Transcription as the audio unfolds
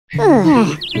Oh,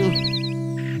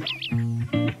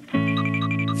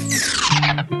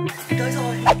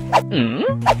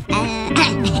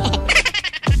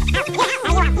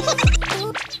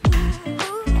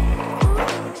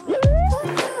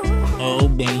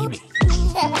 baby.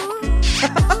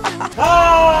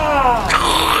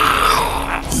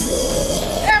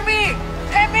 Help me!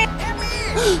 Help me! Help me!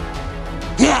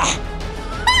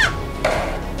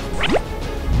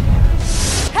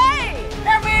 Hey!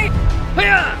 Help me!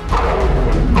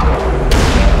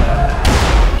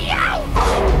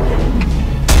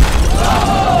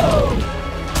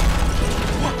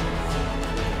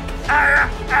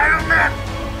 Iron Man!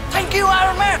 Thank you,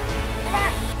 Iron Man!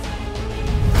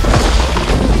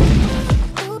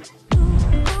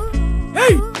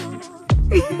 Hey!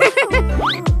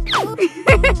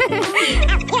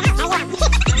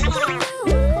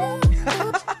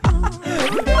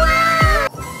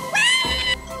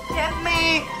 Get me!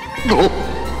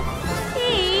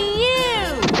 Hey, you!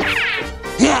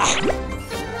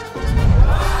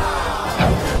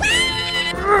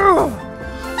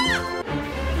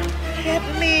 Help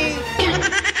me!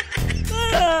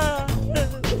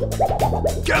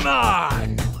 Come on!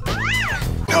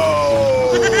 No!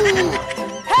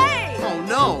 Hey! Oh,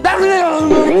 no!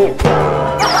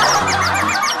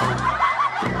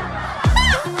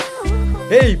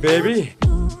 Hey, baby.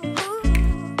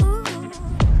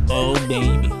 Oh,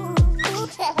 baby.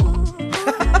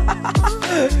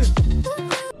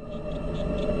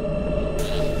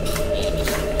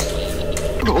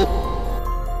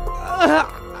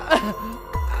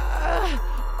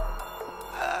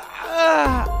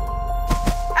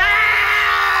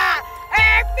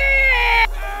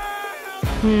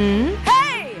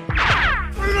 Hey!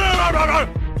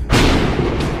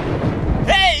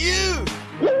 Hey, you!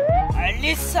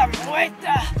 Alisa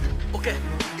muerta! Okay,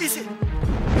 easy.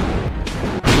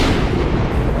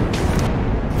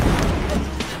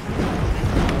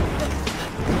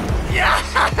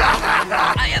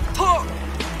 I am Thor!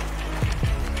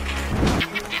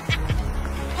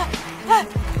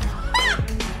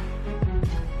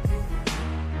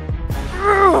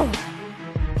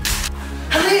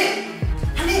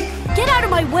 Get out of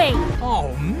my way!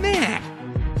 Oh, man!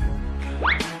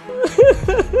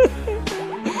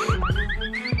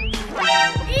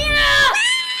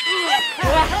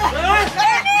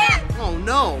 Oh,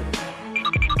 no!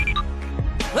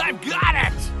 I've got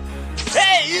it!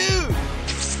 Hey, you!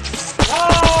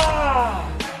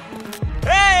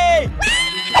 Hey!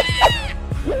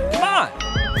 Come on!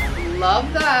 Love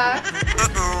that.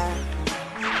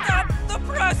 Stop the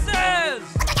presses!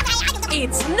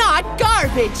 It's not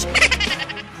garbage!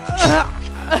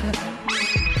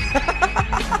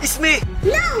 It's me!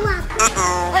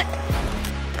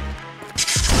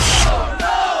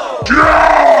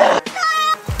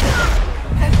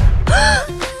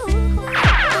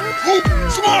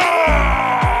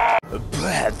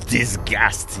 That's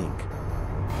disgusting.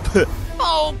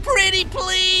 Oh, pretty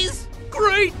please!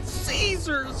 Great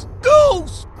Caesar's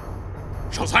goose!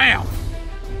 Shazam!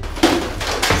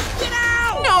 Get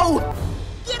out! No!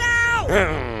 Get out!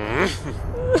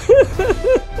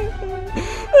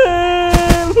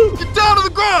 Get down to the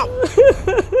ground!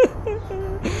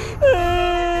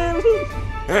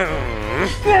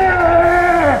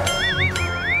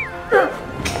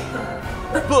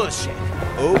 Bullshit.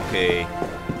 Okay.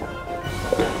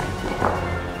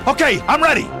 Okay, I'm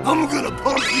ready. I'm gonna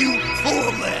pump you full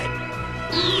of lead.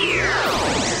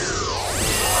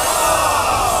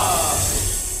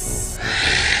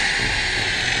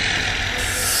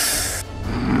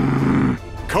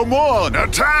 Come on,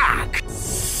 attack!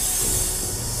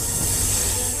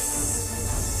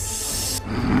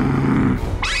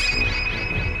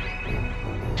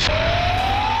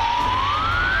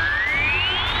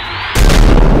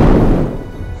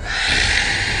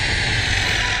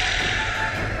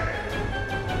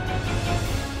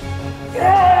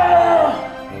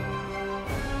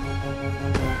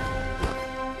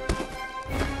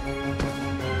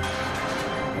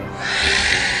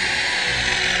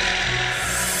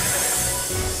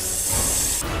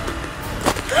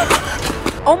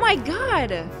 Oh my god!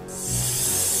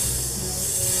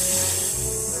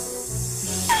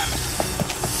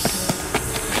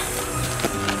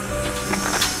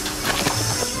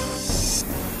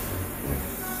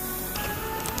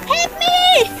 Help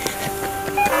me!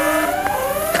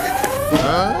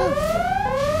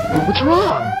 What's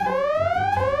wrong?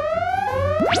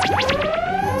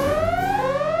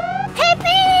 Help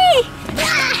me!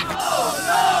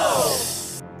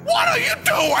 What are you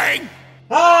doing?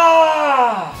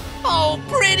 Ah! Oh,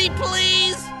 pretty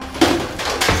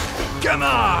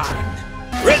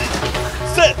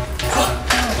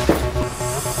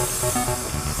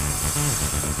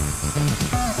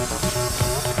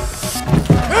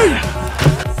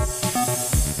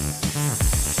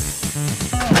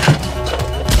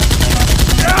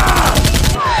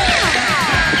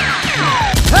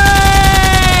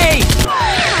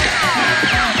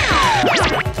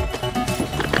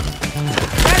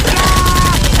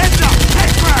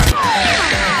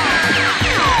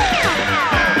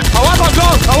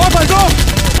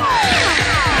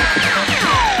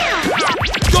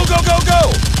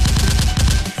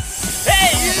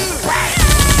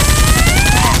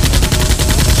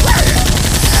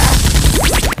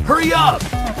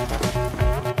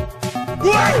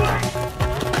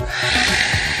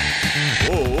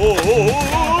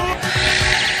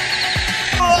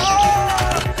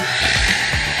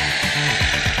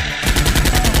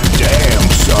Damn,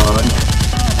 son.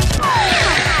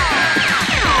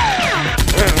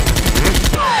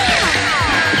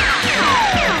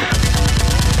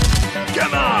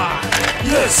 Come on.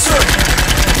 Yes, sir.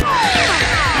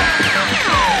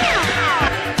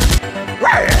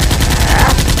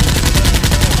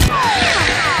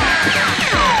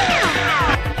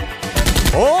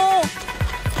 Oh!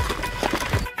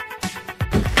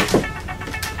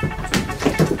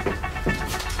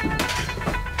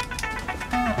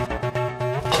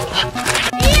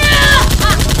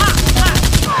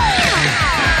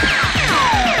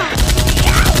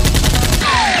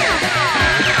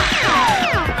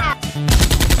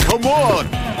 Come on.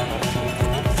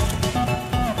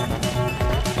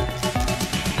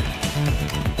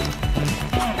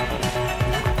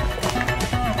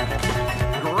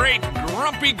 Great,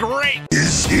 grumpy, great!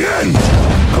 Is the end.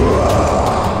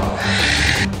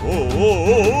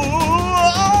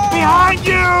 Behind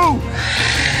you!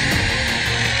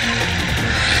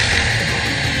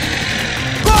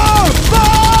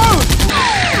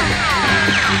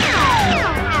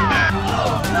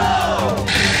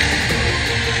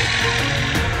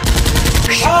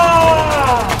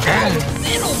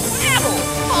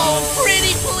 Oh,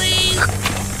 pretty please.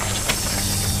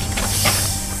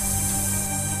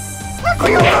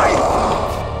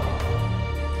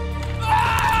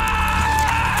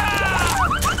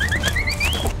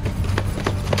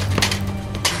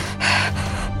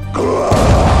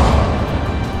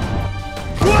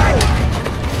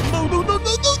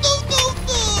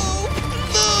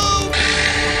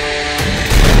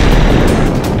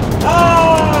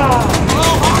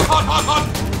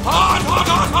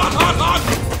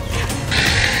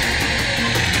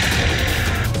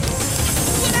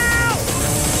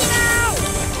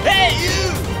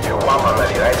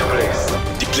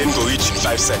 The plane will reach in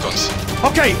 5 seconds.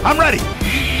 Okay, I'm ready.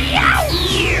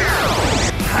 Hiya!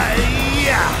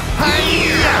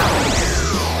 Hiya!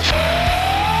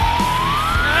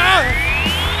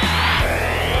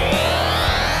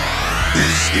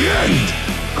 Is the end.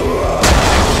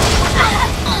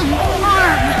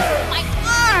 My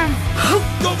arm.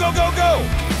 Go, go, go, go!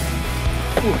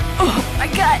 Oh, my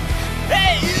God.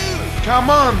 Hey, you! Come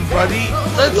on, buddy.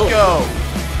 Let's go.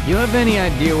 You have any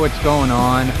idea what's going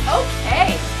on?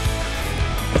 Okay.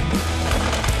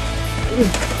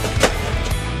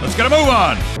 Let's get a move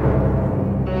on.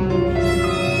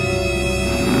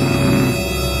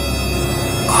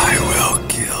 I will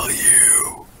kill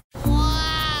you.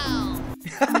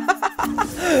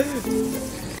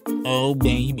 Oh,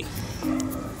 baby.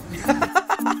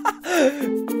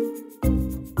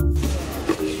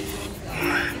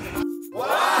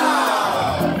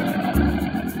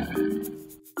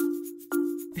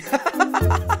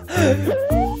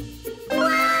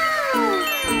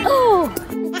 Oh.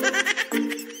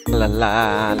 La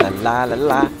la la la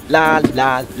la la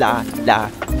la la la.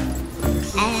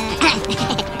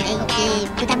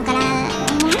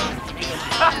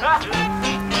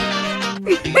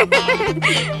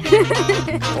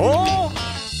 Oh!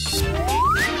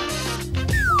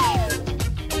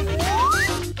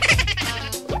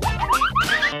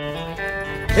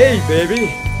 Hey, baby.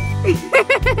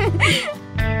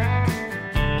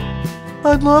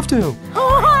 I'd love to.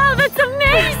 Oh, that's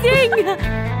amazing.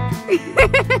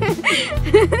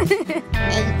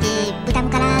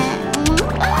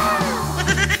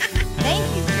 Thank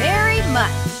you very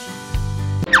much.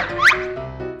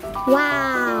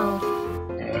 Wow.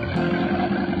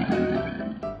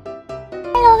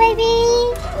 Hello, baby.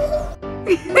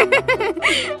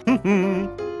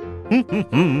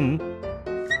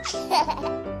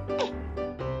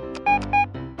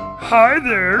 Hi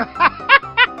there.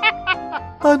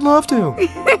 I'd love to.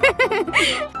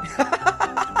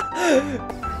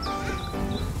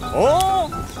 Oh!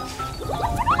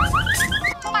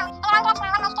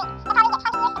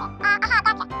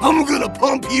 I'm gonna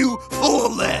pump you full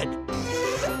of lead!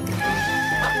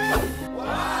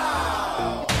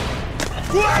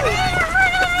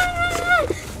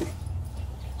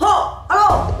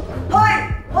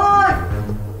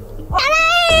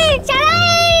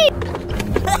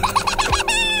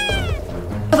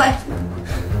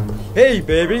 Hey,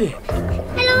 baby.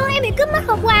 Hello, em bị cướp mất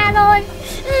hộp quà rồi.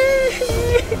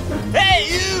 Hey,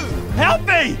 you! Help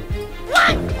me!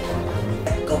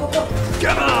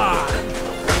 Come on!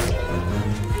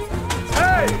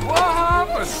 Hey, what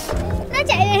happened? Nó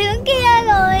chạy về hướng kia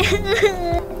rồi.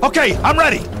 Okay, I'm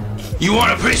ready. You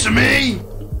want a piece of me?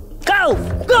 Go!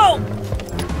 Go!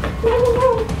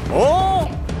 Oh!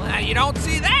 Well, you don't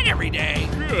see that every day.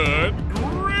 Good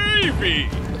gravy! gravy!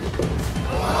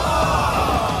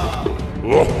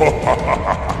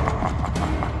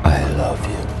 I love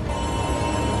you.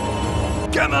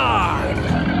 Come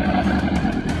on!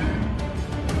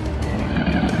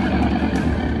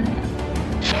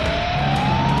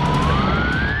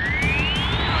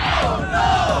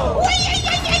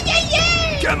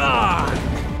 Come on!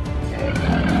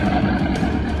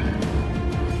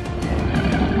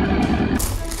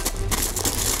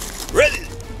 Ready,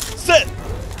 set,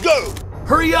 go!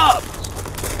 Hurry up!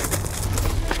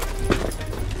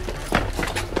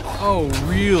 Oh,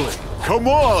 really? Come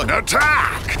on,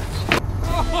 attack!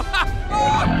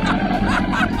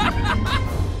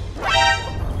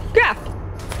 Crap.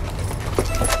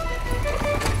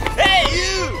 Hey,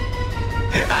 you!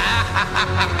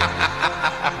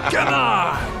 Come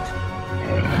on!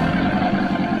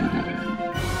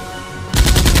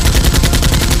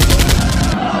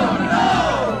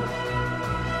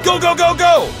 Go, go, go,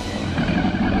 go!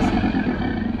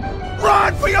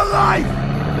 Run for your life!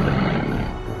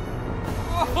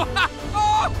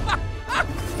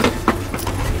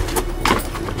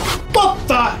 What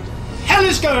the hell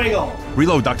is going on?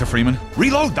 Reload, Dr. Freeman.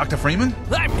 Reload, Dr. Freeman.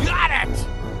 I've got it!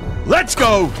 Let's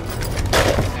go!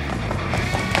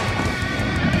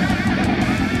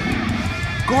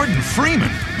 Gordon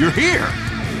Freeman, you're here!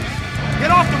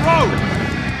 Get off the road!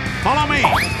 Follow me!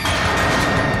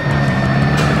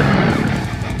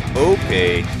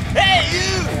 Okay. Hey,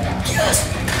 you!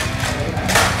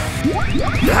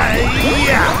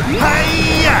 Hi-ya!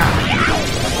 Hi-ya!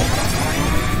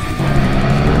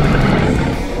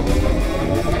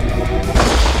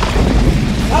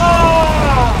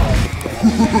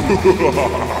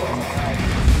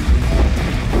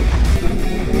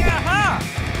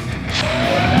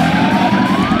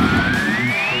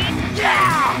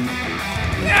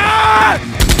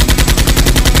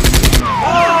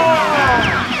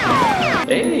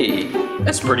 Hey,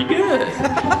 that's pretty good.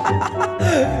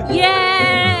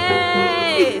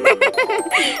 Yay!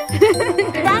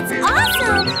 That's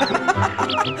awesome!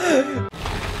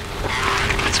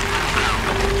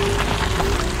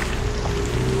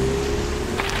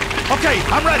 Okay,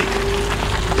 I'm ready!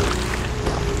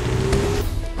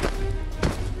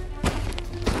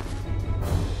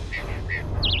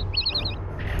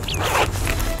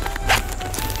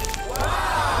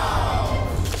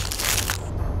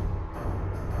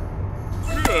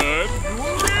 Good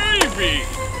gravy!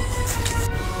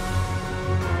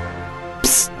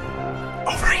 Psst!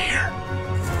 Over here.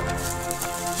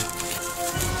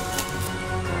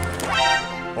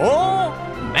 Oh,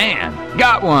 man.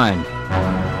 Got one.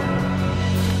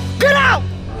 Get out!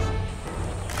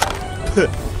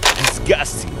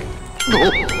 Disgusting.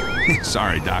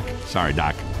 Sorry, Doc. Sorry,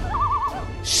 Doc.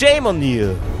 Shame on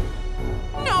you.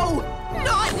 No,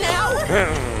 not now.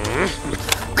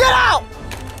 Get out!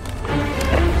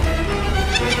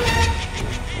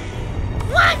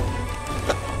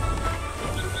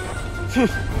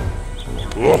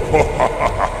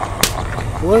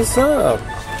 What's up?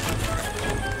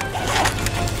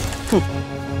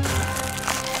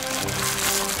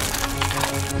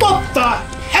 What the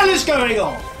hell is going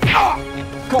on?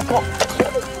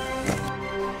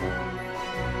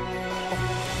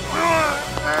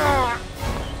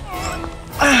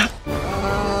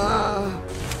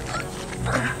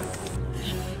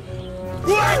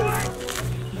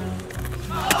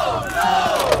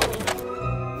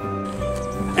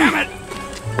 Damn it!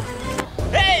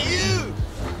 Hey, you!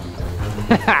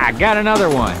 I got another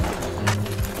one.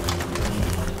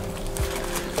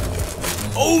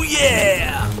 Oh,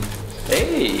 yeah!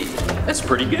 Hey, that's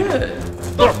pretty good.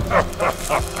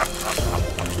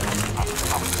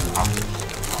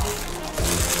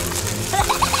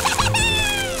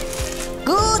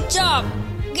 Good job.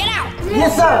 Get out.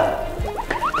 Yes, sir.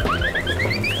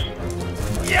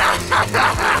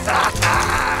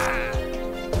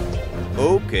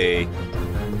 Okay.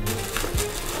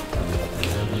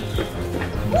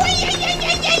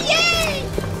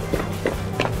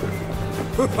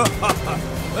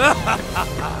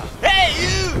 Hey,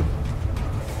 you!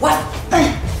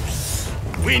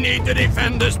 We need to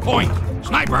defend this point.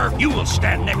 Sniper, you will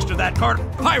stand next to that cart.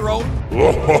 Pyro.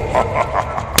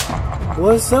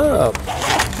 What's up?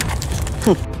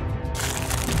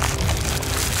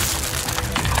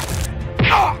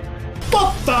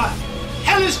 What the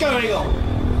hell is going on?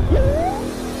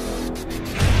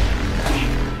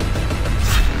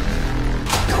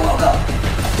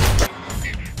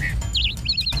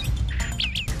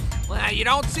 Well, you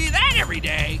don't see that every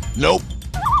day. Nope.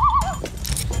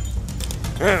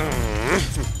 Hey!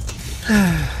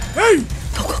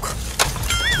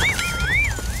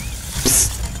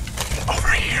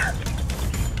 Over here.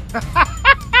 Okay,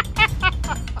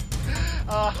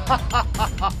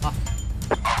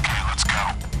 let's go.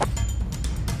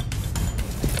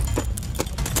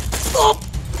 Stop!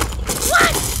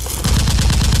 What?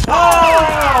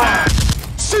 Ah!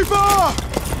 Siva!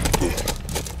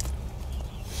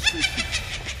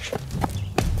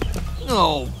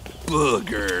 Oh,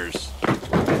 boogers.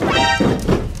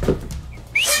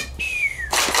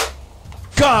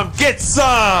 Come get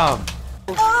some!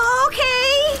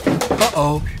 Okay.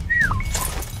 Uh-oh.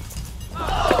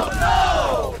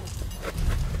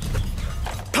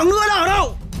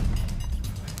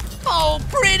 Oh,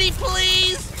 pretty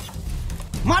please.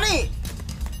 Money!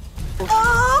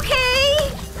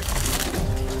 Okay.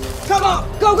 Come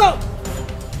on, go, go.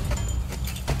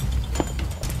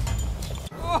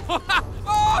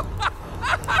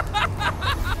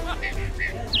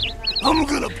 I'm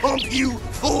gonna pump you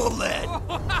full of lead.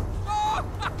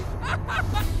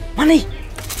 Money.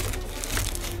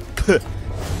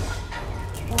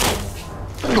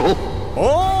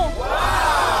 Oh!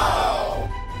 Wow!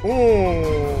 Oh!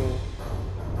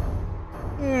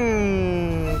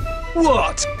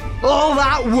 What? All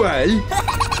that way?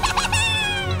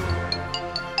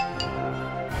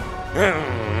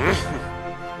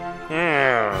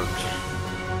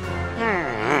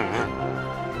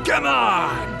 Come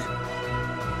on!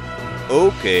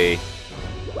 Okay.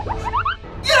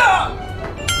 Yeah!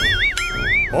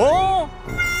 Oh!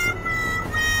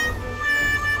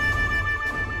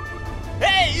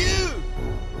 Hey, you!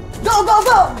 Go, go,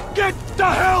 go. Get the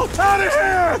hell out of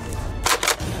here!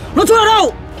 Nó chui vào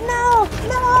đâu? No,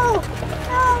 no,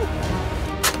 no.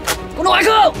 Con nói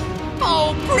không?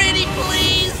 Oh, pretty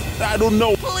please. I don't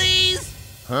know. Please.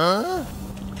 Huh?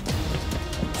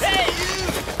 Hey, you!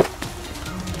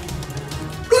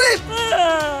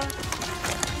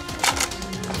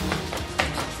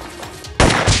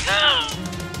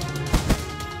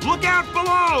 Look out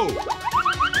below!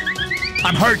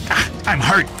 I'm hurt. I'm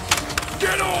hurt.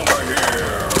 Get over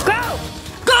here! Go,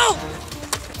 go.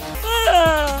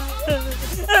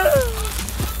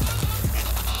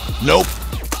 Nope.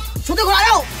 Xuống tiêu con lại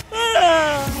đâu?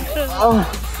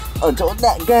 Ở chỗ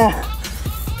đại ca.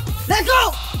 Let's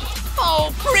go.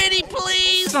 Oh, pretty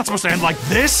please. It's not supposed to end like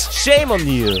this. Shame on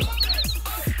you.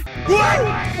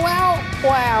 Wow,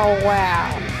 wow,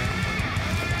 wow.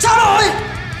 Sao rồi?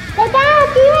 Đại ca,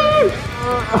 cứu em.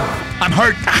 I'm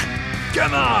hurt.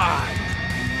 Come on!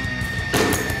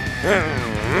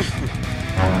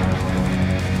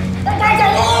 Đại ca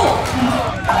chạy đi.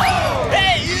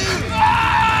 Hey, you!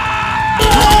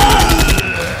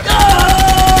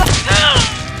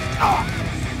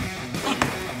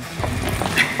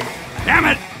 Damn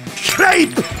it! Creep!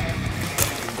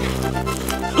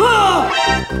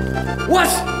 What?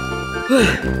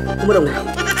 Không có đồng nào.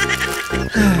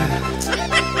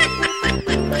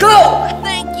 Go!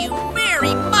 Thank you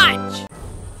very much.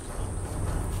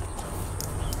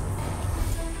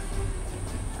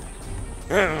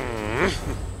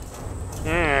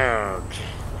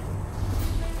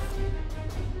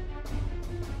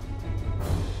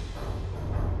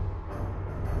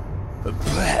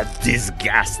 Bad,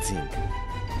 disgusting.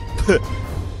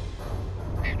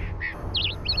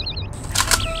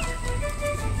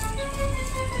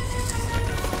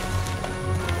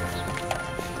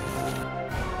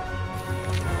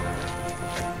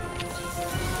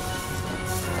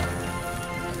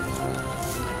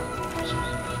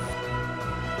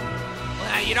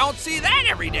 Well, you don't see that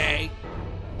every day.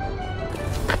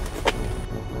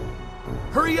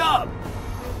 Hurry up!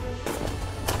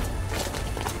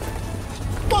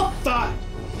 What the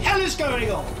hell is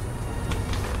going on?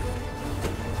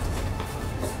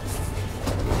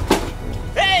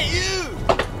 Hey, you!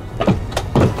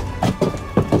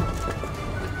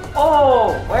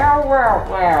 Oh, well, well,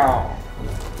 well.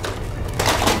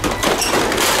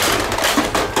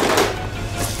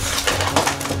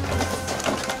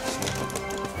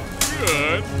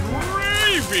 Good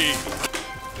gravy!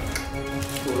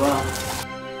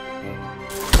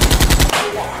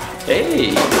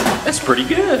 Hey, that's pretty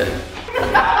good.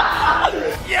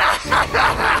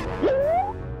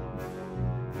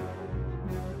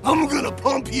 I'm gonna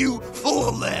pump you full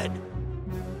of lead.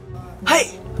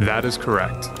 Hey, That is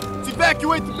correct. Let's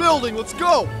evacuate the building. Let's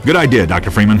go. Good idea, Dr.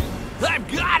 Freeman. I've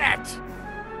got it!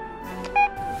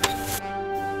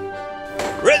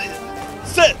 Ready,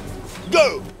 set,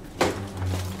 go.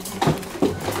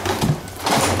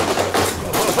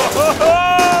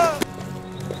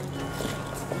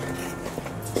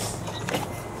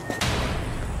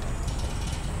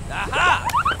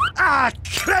 Ah,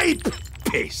 crepe!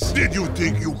 Piss. Did you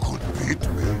think you could beat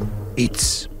me?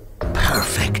 It's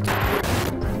perfect.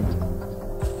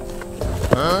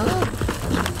 Huh?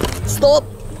 stop.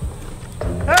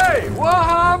 Hey, what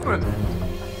happened?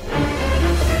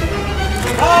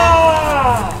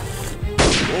 Ah!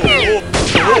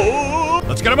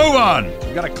 Let's get a move on.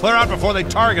 We gotta clear out before they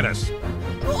target us.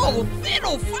 Oh,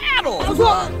 fiddle faddle.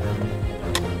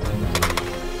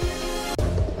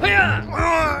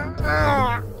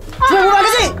 Chơi cái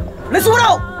gì? Lên xuống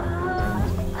đâu?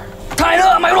 Thay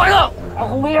nữa, mày nói không?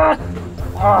 Không biết.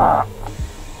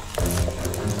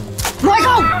 Nói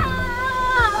không?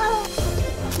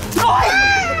 Nói.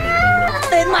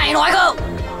 Tên mày nói không?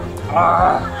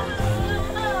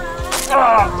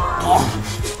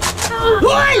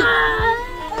 Nói.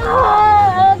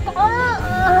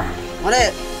 Nói đi.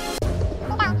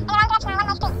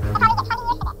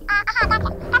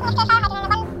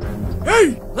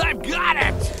 Hey, I've got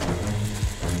it.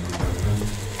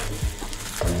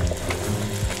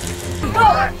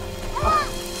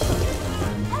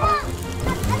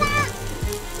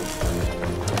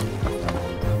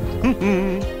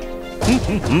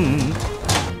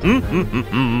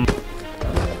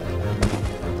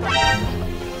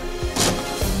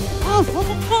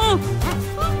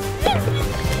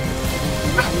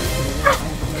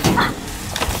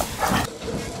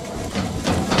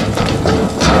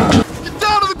 Get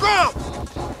down to the ground!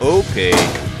 Okay.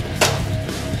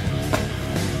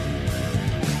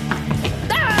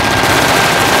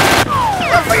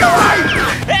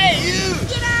 Hey, you!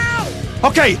 Get out!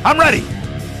 Okay, I'm ready.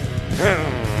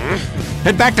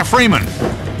 Head back to Freeman.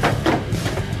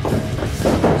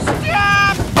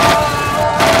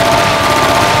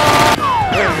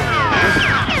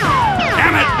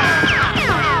 Damn it!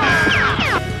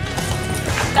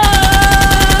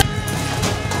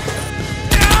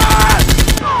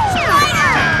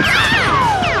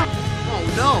 Oh,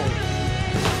 no.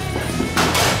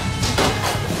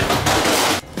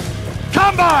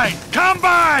 Combine!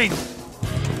 Combine!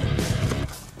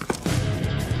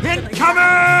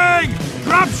 Incoming!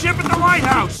 Drop ship at the White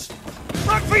House!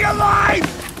 Run for your life!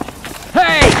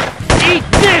 Hey! Eat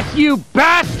this, you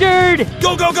bastard!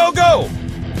 Go, go, go, go!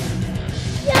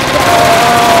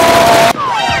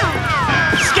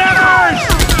 Scanners!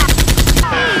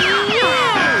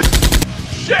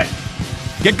 Shit!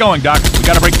 Get going, Doc. We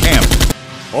gotta break camp.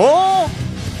 Oh!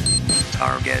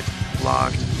 Target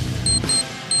locked.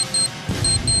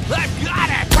 I've got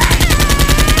it!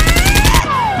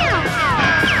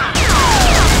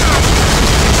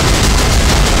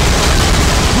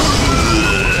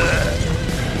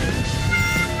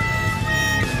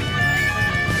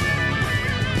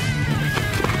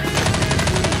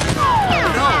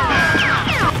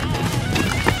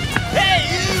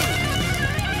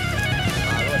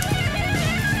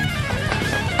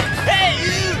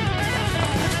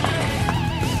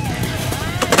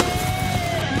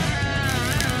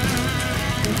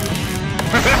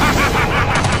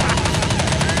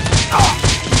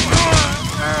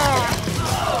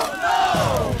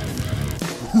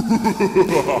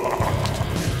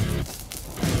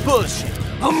 Bullshit.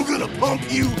 I'm gonna pump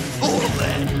you full of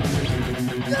that.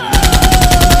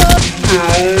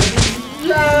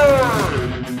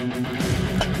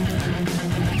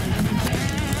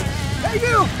 Hey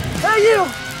you! Hey you!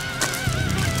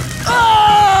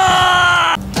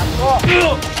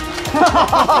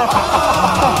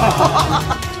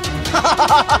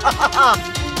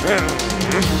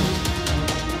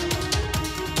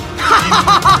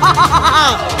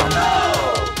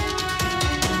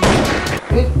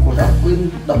 Huyết của Darwin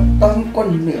độc toán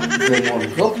quan niệm về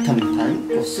nguồn gốc thần thánh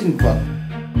của sinh vật.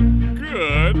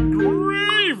 Good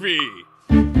gravy!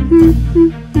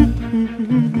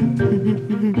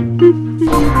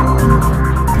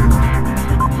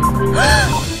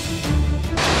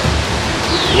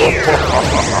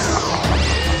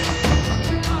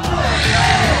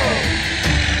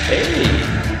 Hey,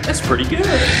 that's pretty good.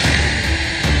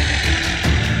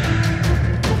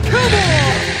 Come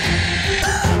on!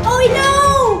 Oh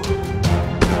no!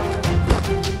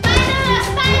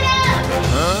 Spider!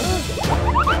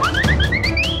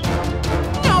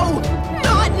 No,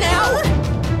 not now.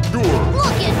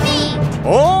 Look at me!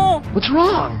 Oh! What's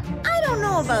wrong? I don't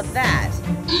know about that.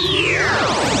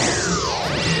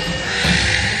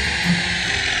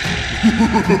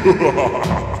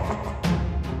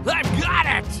 I've got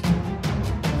it!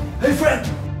 Hey friend!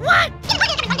 What?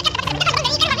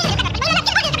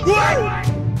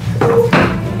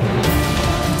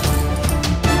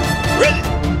 Ready,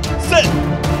 set,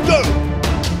 go!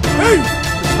 Hey!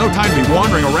 There's no time to be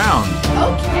wandering around.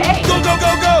 Okay. Go, go,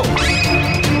 go, go!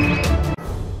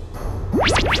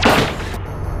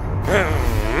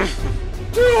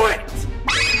 Do it!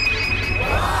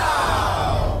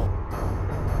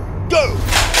 Go!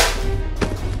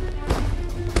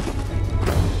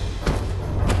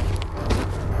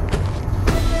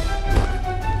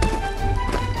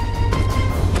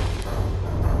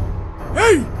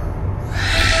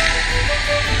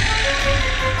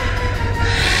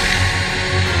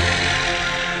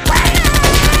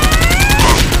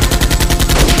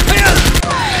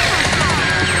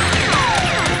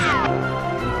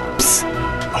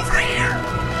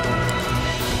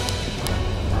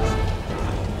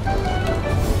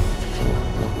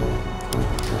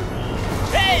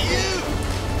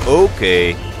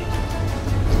 Okay.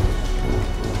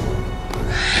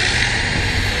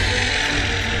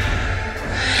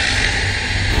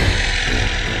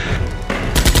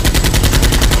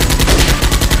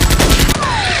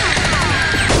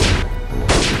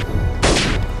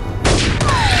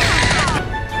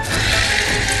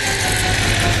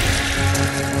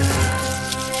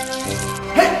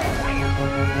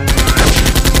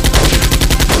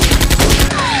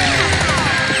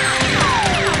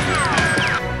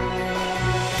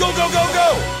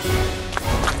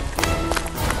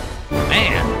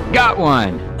 Got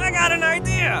one. I got an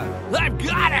idea. I've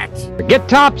got it. Get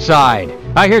topside.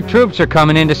 I hear troops are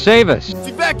coming in to save us. Let's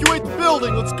evacuate the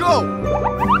building. Let's go.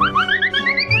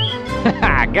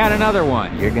 Got another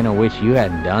one. You're gonna wish you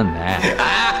hadn't done that.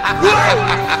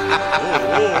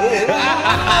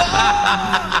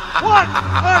 What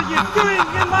are you doing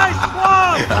in my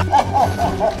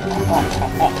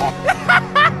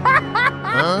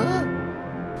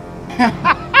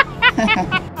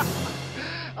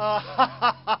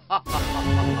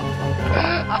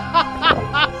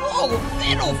Oh,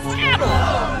 fiddle faddle!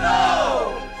 Oh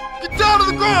no! Get down to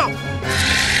the ground!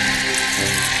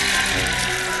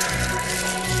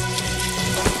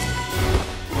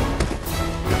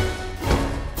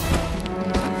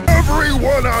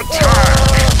 Everyone attack!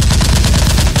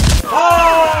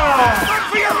 Run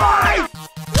for your life!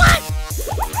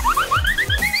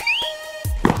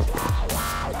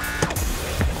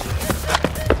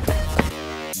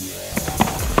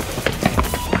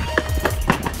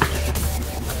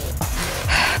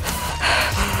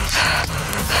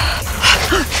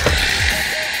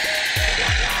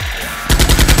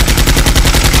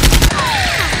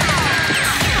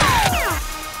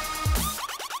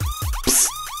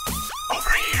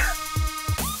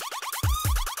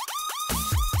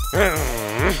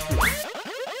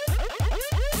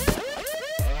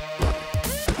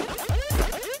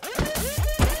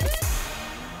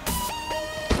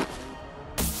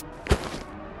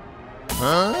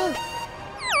 Huh?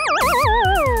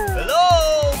 Hello?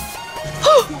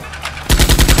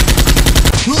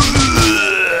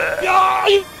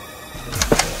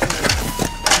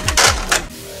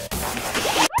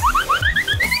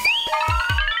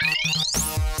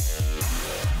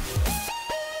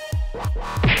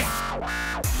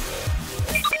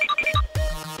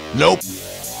 Nope.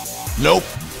 Nope.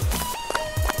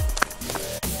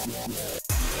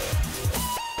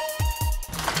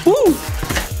 Woo!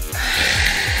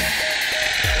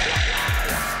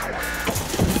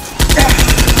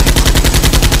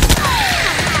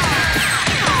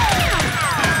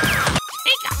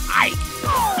 Take a hike.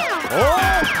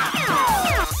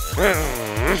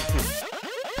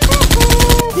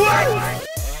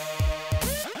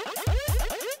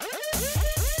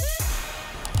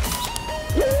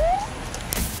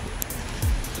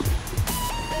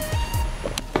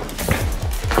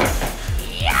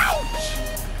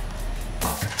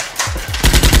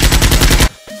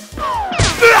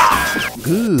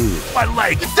 Good. My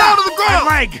leg. Get down to the ground!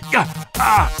 My leg.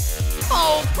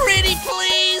 Oh, pretty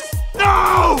please.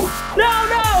 No! No,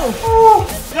 no.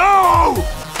 No!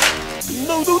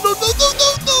 No, no, no, no, no, no,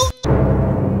 no!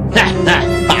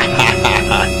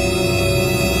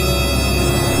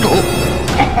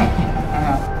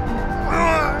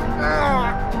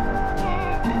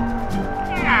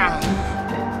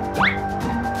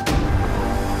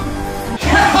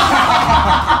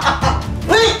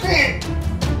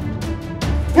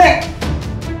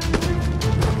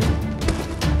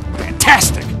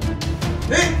 Fantastic!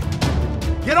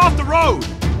 Get off the road!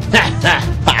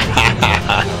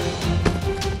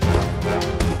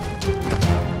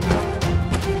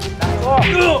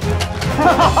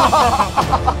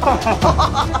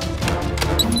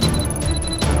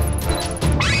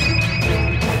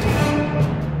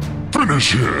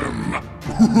 Finish him.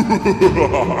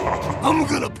 I'm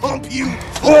gonna pump you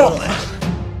full of it!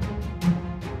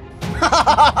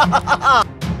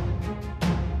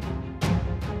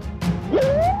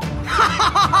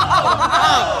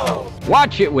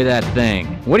 Watch it with that thing.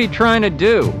 What are you trying to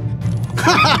do?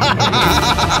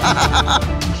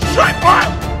 Shut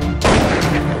up!